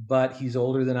 But he's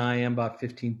older than I am, about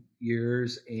 15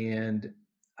 years. And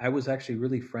I was actually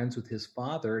really friends with his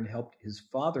father and helped his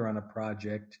father on a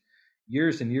project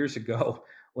years and years ago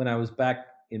when I was back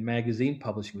in magazine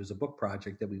publishing. It was a book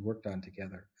project that we worked on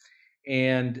together.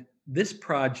 And this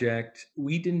project,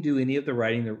 we didn't do any of the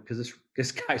writing because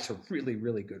this guy's a really,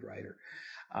 really good writer.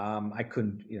 I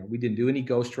couldn't, we didn't do any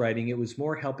ghost writing. It was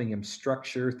more helping him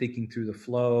structure, thinking through the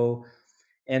flow.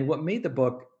 And what made the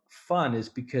book fun is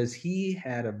because he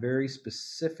had a very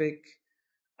specific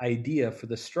idea for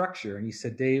the structure. And he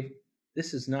said, Dave,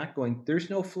 there's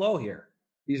no flow here.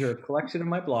 These are a collection of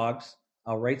my blogs.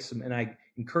 I'll write some, and I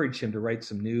encouraged him to write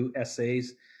some new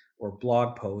essays or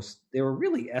blog posts. They were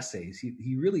really essays.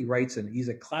 He really writes, and he's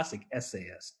a classic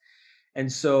essayist.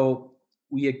 And so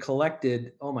we had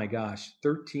collected, oh my gosh,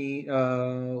 13,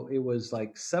 it was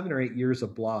like 7 or 8 years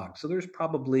of blogs. So there's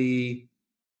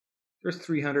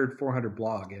 300, 400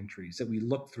 blog entries that we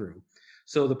looked through.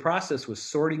 So the process was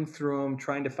sorting through them,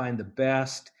 trying to find the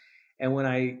best. And when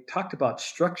I talked about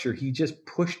structure, he just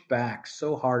pushed back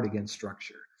so hard against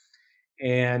structure.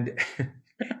 And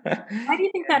why do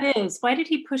you think that is? Why did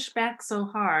he push back so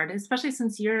hard, especially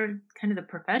since you're kind of the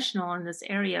professional in this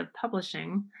area of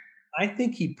publishing? I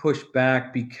think he pushed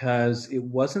back because it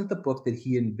wasn't the book that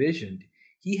he envisioned.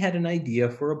 He had an idea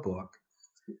for a book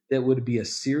that would be a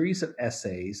series of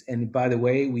essays. And by the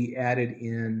way, we added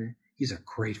in, he's a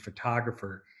great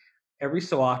photographer. Every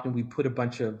so often, we put a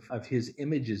bunch of his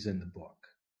images in the book.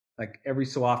 Like every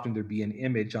so often, there'd be an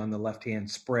image on the left-hand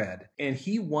spread. And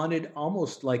he wanted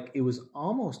almost like it was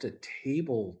almost a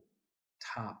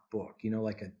tabletop book,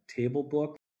 like a table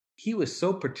book. He was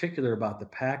so particular about the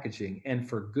packaging, and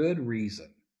for good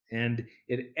reason. And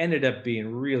it ended up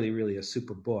being really, really a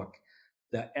super book.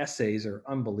 The essays are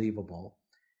unbelievable.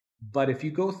 But if you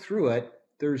go through it,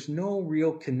 there's no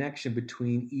real connection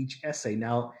between each essay.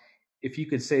 Now, if you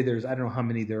could say I don't know how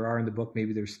many there are in the book,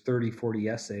 maybe there's 30, 40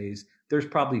 essays. There's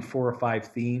probably 4 or 5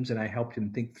 themes, and I helped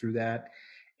him think through that.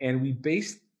 And we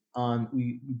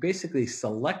basically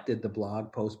selected the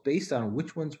blog post based on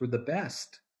which ones were the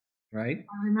best, right?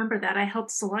 I remember that. I helped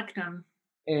select them.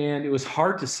 And it was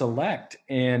hard to select.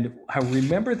 And I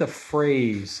remember the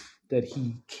phrase that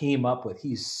he came up with.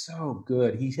 He's so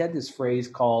good. He had this phrase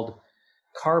called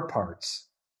car parts.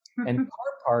 And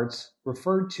car parts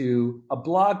referred to a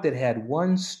blog that had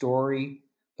one story,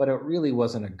 but it really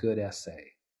wasn't a good essay.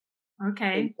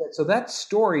 Okay. So that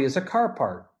story is a car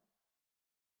part.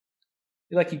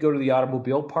 Like you go to the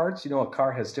automobile parts, a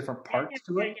car has different parts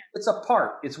to it. Yeah. It's a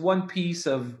part. It's one piece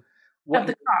of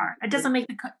the car. It doesn't make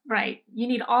the car right. You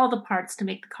need all the parts to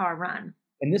make the car run.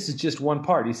 And this is just one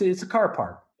part. You say it's a car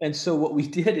part. And so what we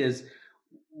did is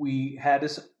we had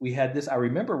this. I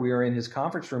remember we were in his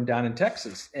conference room down in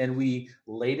Texas, and we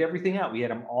laid everything out. We had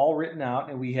them all written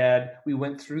out, and we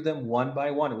went through them one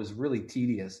by one. It was really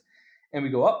tedious. And we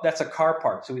go, oh, that's a car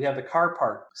part. So we have the car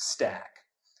part stack.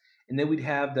 And then we'd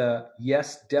have the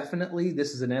yes, definitely.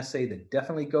 This is an essay that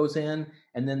definitely goes in.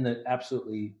 And then the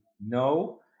absolutely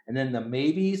no. And then the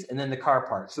maybes, and then the car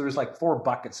parts. So there's like 4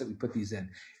 buckets that we put these in.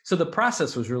 So the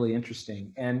process was really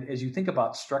interesting. And as you think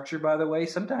about structure, by the way,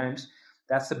 sometimes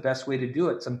that's the best way to do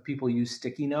it. Some people use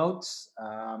sticky notes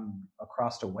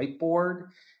across a whiteboard.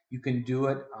 You can do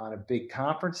it on a big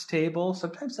conference table.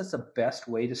 Sometimes that's the best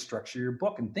way to structure your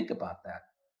book, and think about that.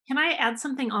 Can I add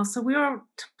something also? We were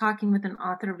talking with an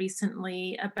author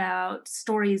recently about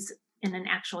stories in an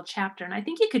actual chapter. And I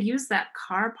think you could use that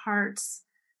car parts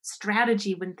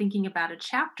strategy when thinking about a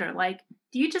chapter. Like,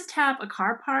 do you just have a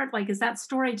car part? Like, is that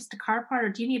story just a car part, or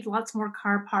do you need lots more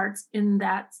car parts in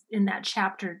that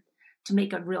chapter to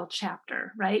make a real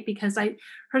chapter, right? Because I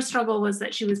her struggle was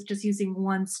that she was just using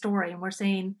one story, and we're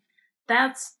saying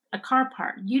that's a car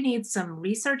part. You need some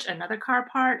research, another car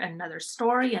part, another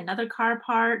story, another car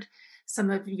part, some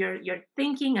of your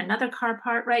thinking, another car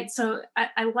part, right? So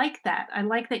I like that. I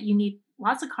like that you need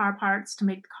lots of car parts to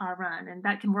make the car run, and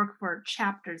that can work for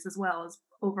chapters as well as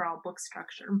overall book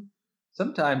structure.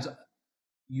 Sometimes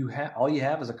you have all you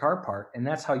have is a car part, and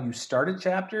that's how you start a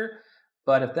chapter.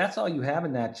 But if that's all you have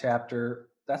in that chapter,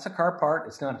 that's a car part.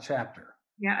 It's not a chapter.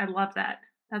 Yeah, I love that.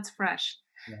 That's fresh.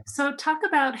 Yeah. So talk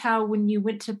about how when you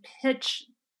went to pitch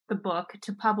the book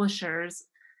to publishers,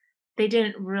 they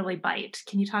didn't really bite.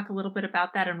 Can you talk a little bit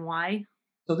about that and why?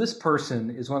 So this person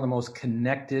is one of the most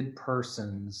connected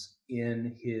persons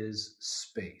in his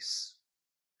space.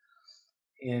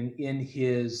 In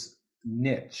his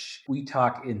niche, we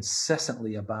talk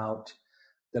incessantly about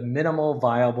the minimal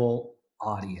viable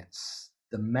audience.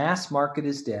 The mass market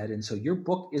is dead. And so your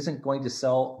book isn't going to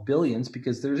sell billions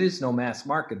because there is no mass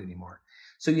market anymore.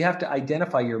 So you have to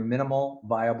identify your minimal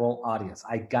viable audience.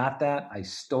 I got that. I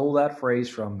stole that phrase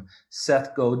from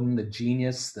Seth Godin, the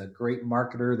genius, the great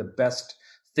marketer, the best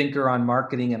thinker on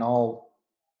marketing and all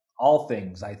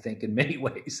things, I think, in many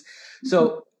ways.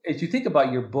 So as you think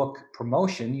about your book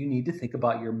promotion, you need to think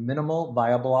about your minimal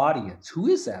viable audience. Who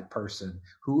is that person?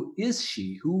 Who is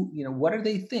she? What do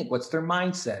they think? What's their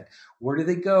mindset? Where do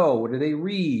they go? What do they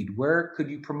read? Where could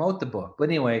you promote the book? But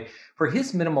anyway, for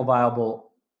his minimal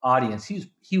viable audience,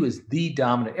 he was the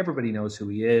dominant. Everybody knows who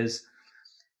he is.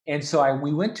 And so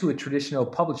we went to a traditional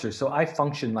publisher. So I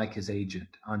function like his agent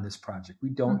on this project. We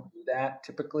don't do that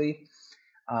typically.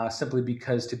 Simply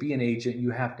because to be an agent, you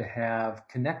have to have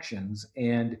connections.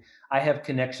 And I have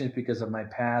connections because of my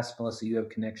past. Melissa, you have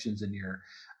connections in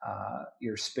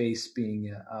your space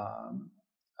being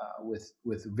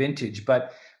with Vintage,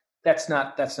 but that's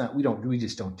not we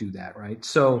just don't do that, right?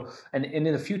 So and in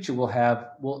the future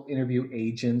we'll interview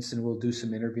agents and we'll do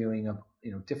some interviewing of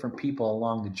different people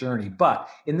along the journey. But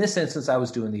in this instance, I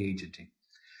was doing the agenting.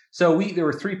 So there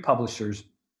were 3 publishers,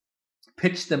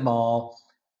 pitched them all.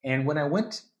 And when I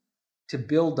went to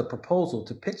build the proposal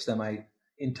to pitch them,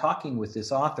 in talking with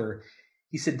this author,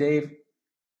 he said, Dave,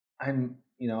 I'm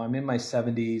in my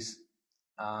 70s.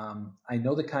 I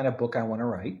know the kind of book I want to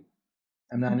write.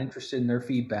 I'm not interested in their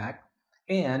feedback.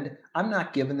 And I'm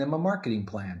not giving them a marketing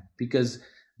plan because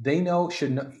they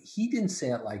should know. He didn't say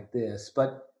it like this,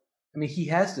 but I mean, he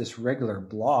has this regular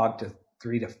blog to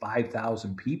 3,000 to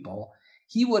 5,000 people.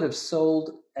 He would have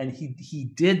sold, and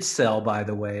he did sell, by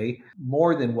the way,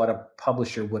 more than what a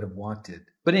publisher would have wanted.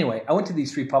 But anyway, I went to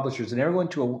these 3 publishers, and everyone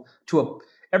to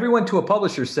a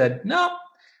publisher said, "No,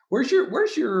 where's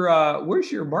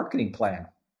your marketing plan?"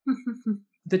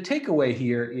 The takeaway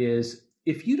here is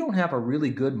if you don't have a really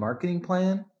good marketing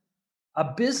plan,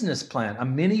 a business plan, a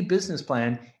mini business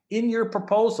plan in your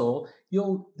proposal,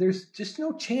 there's just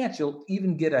no chance you'll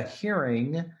even get a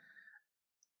hearing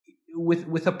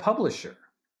with a publisher.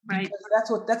 Right.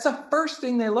 Because that's the first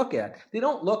thing they look at. They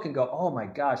don't look and go, "Oh my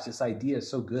gosh, this idea is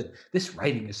so good. This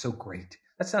writing is so great."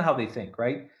 That's not how they think,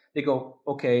 right? They go,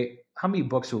 "Okay, how many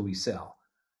books will we sell?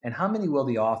 And how many will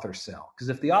the author sell?" Because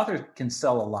if the author can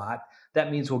sell a lot,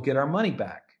 that means we'll get our money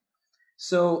back.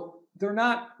 So they're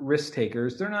not risk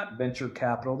takers. They're not venture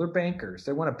capital. They're bankers.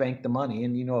 They want to bank the money.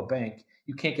 And a bank,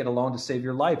 you can't get a loan to save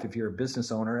your life if you're a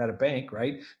business owner at a bank,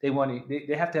 right? They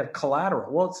have to have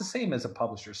collateral. Well, it's the same as a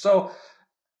publisher. So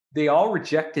they all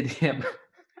rejected him.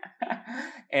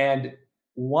 And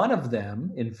one of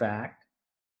them, in fact,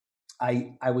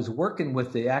 I was working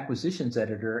with the acquisitions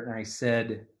editor and I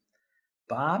said,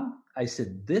 "Bob," I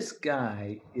said, "this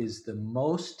guy is the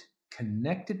most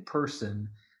connected person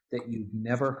that you've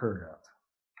never heard of."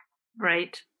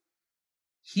 Right.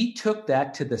 He took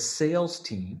that to the sales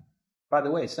team. By the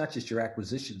way, it's not just your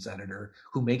acquisitions editor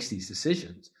who makes these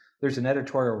decisions. There's an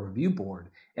editorial review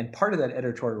board, and part of that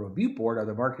editorial review board are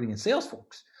the marketing and sales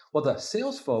folks. Well, the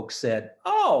sales folks said,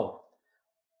 "Oh,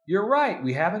 you're right.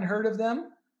 We haven't heard of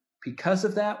them. Because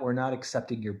of that, we're not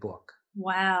accepting your book."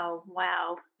 Wow.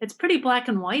 Wow. It's pretty black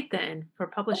and white then for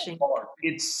publishing.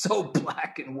 It's so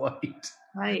black and white.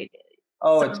 Right.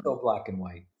 Oh, So, it's so black and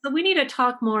white. so we need to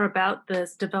talk more about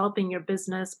this, developing your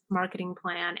business marketing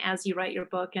plan as you write your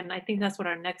book. And I think that's what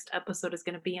our next episode is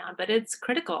going to be on. But it's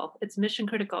critical. It's mission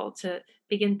critical to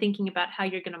begin thinking about how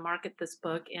you're going to market this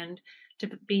book and to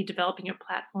be developing your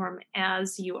platform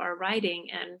as you are writing.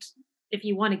 And if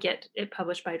you want to get it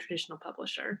published by a traditional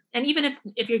publisher. And even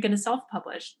if you're going to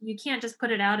self-publish, you can't just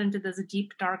put it out into this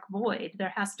deep dark void.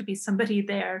 There has to be somebody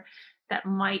there that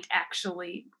might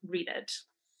actually read it.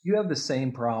 You have the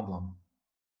same problem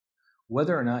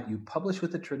whether or not you publish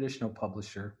with a traditional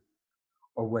publisher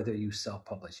or whether you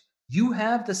self-publish. You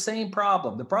have the same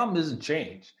problem. The problem isn't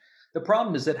change. The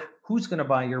problem is that who's going to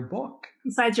buy your book?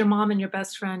 Besides your mom and your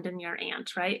best friend and your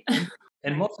aunt, right?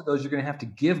 And most of those you're going to have to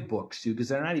give books to because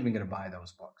they're not even going to buy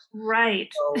those books. Right.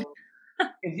 So,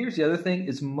 and here's the other thing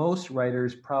is most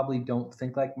writers probably don't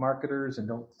think like marketers and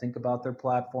don't think about their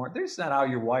platform. That's not how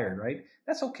you're wired, right?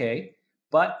 That's okay.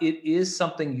 But it is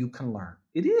something you can learn.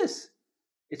 It is.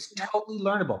 It's totally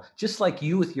learnable. Just like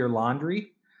you with your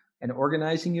laundry and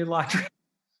organizing your laundry.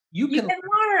 You can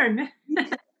learn. You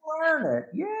can learn it.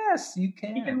 Yes, you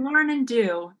can. You can learn and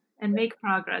do and make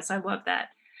progress. I love that.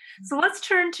 So let's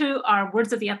turn to our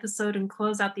words of the episode and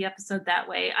close out the episode that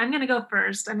way. I'm going to go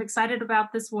first. I'm excited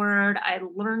about this word. I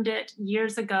learned it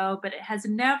years ago, but it has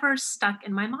never stuck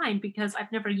in my mind because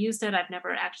I've never used it. I've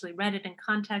never actually read it in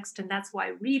context. And that's why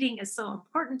reading is so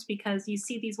important, because you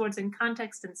see these words in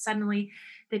context and suddenly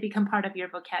they become part of your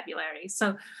vocabulary.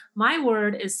 So my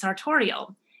word is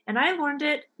sartorial. And I learned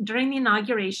it during the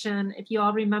inauguration. If you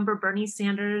all remember, Bernie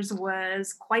Sanders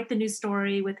was quite the news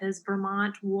story with his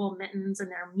Vermont wool mittens and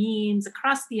their memes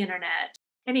across the internet.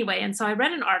 Anyway, and so I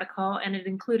read an article and it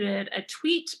included a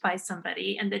tweet by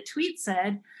somebody. And the tweet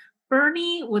said,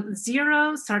 Bernie with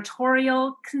zero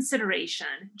sartorial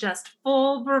consideration, just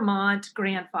full Vermont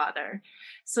grandfather.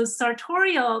 So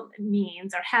sartorial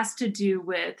means or has to do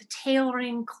with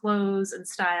tailoring clothes and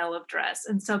style of dress.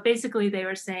 And so basically they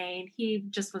were saying he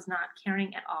just was not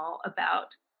caring at all about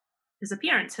his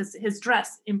appearance, his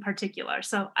dress in particular.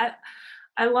 So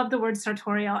I love the word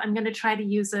sartorial. I'm going to try to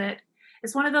use it.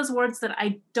 It's one of those words that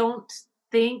I don't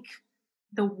think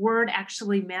the word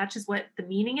actually matches what the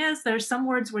meaning is. There's some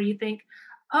words where you think,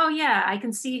 oh yeah, I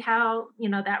can see how,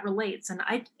 that relates. And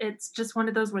it's just one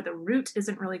of those where the root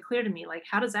isn't really clear to me. Like,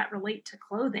 how does that relate to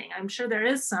clothing? I'm sure there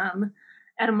is some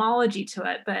etymology to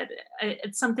it, but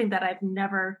it's something that I've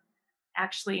never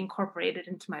actually incorporated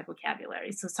into my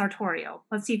vocabulary. So sartorial,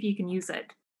 let's see if you can use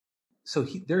it. So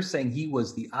they're saying he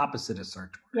was the opposite of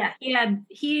sartorial. Yeah,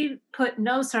 he put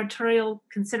no sartorial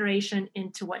consideration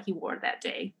into what he wore that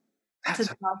day.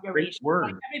 That's a great word.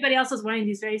 Like everybody else was wearing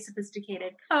these very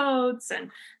sophisticated coats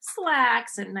and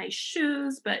slacks and nice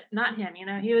shoes, but not him.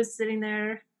 He was sitting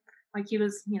there like he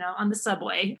was, on the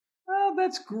subway. Oh,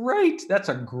 that's great. That's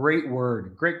a great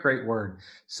word. Great word.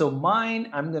 So mine,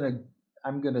 I'm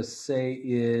gonna say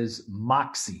is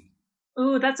moxie.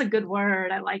 Ooh, that's a good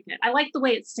word. I like it. I like the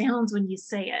way it sounds when you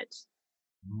say it.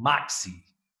 Moxie.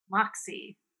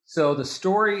 Moxie. So the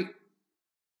story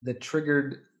that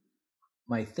triggered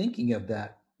my thinking of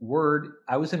that word,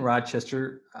 I was in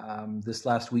Rochester this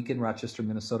last week in Rochester,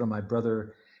 Minnesota. My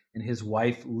brother and his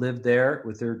wife lived there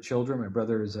with their children. My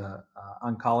brother is a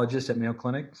oncologist at Mayo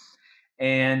Clinic,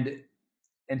 and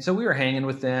so we were hanging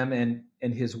with them.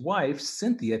 And his wife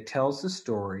Cynthia tells the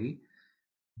story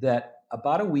that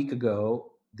about a week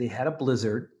ago they had a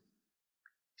blizzard.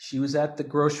 She was at the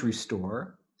grocery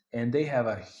store. And they have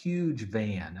a huge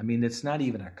van. I mean, it's not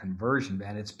even a conversion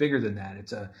van. It's bigger than that.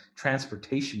 It's a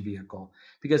transportation vehicle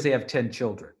because they have 10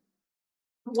 children.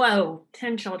 Whoa,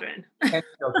 10 children. 10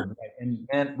 children, right?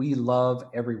 And we love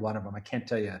every one of them. I can't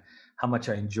tell you how much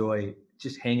I enjoy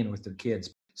just hanging with their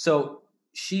kids. So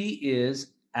she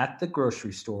is at the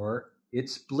grocery store.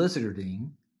 It's blizzarding,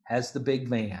 has the big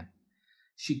van.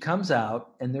 She comes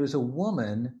out and there's a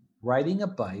woman riding a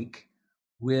bike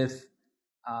with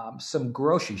some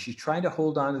groceries. She's trying to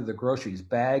hold on to the groceries,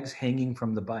 bags hanging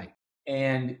from the bike.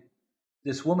 And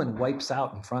this woman wipes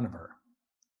out in front of her.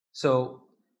 So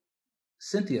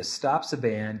Cynthia stops the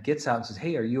van, gets out and says,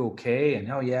 hey, are you okay?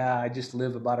 And, oh yeah, I just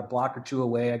live about a block or two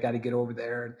away. I got to get over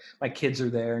there. And my kids are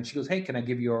there. And she goes, hey, can I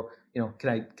give you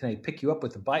can I pick you up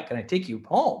with the bike? Can I take you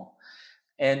home?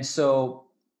 And so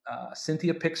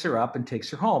Cynthia picks her up and takes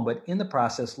her home, but in the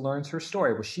process learns her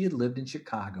story. Well, she had lived in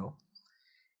Chicago.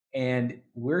 And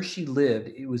where she lived,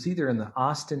 it was either in the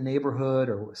Austin neighborhood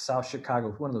or South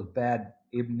Chicago, one of those bad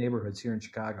neighborhoods here in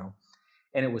Chicago.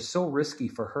 And it was so risky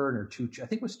for her and her I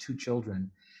think it was two children,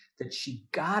 that she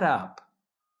got up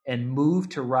and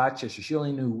moved to Rochester. She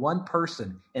only knew one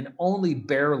person and only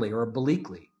barely or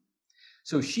obliquely.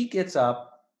 So she gets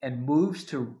up and moves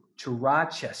to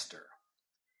Rochester.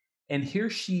 And here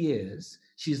she is.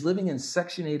 She's living in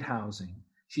Section 8 housing.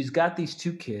 She's got these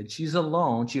two kids. She's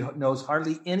alone. She knows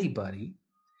hardly anybody.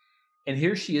 And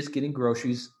here she is getting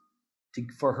groceries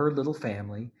for her little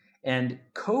family. And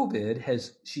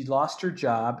she lost her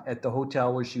job at the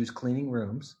hotel where she was cleaning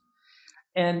rooms.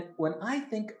 And when I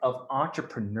think of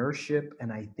entrepreneurship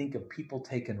and I think of people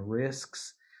taking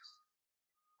risks,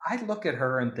 I look at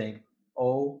her and think,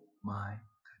 oh my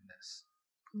goodness.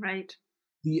 Right.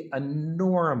 The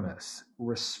enormous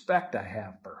respect I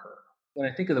have for her. When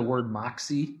I think of the word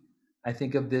moxie, I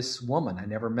think of this woman. I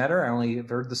never met her. I only have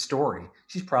heard the story.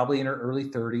 She's probably in her early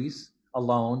 30s,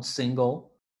 alone,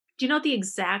 single. Do you know the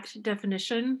exact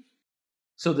definition?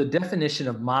 So the definition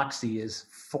of moxie is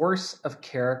force of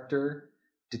character,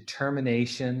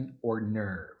 determination, or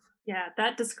nerve. Yeah,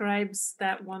 that describes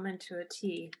that woman to a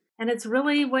T. And it's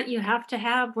really what you have to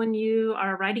have when you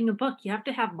are writing a book. You have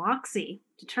to have moxie,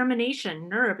 determination,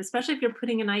 nerve, especially if you're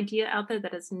putting an idea out there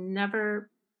that has never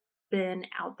been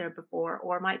out there before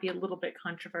or might be a little bit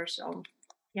controversial.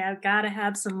 Yeah, gotta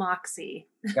have some moxie.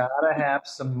 Gotta have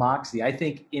some moxie. I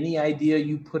think any idea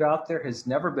you put out there has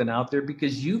never been out there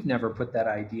because you've never put that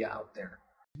idea out there.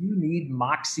 You need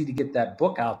moxie to get that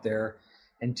book out there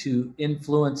and to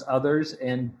influence others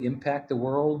and impact the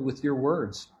world with your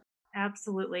words.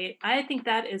 Absolutely. I think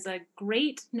that is a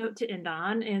great note to end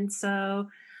on. And so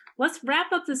let's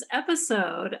wrap up this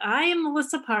episode. I am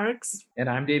Melissa Parks. And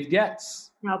I'm Dave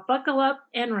Getz. Now buckle up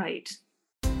and write.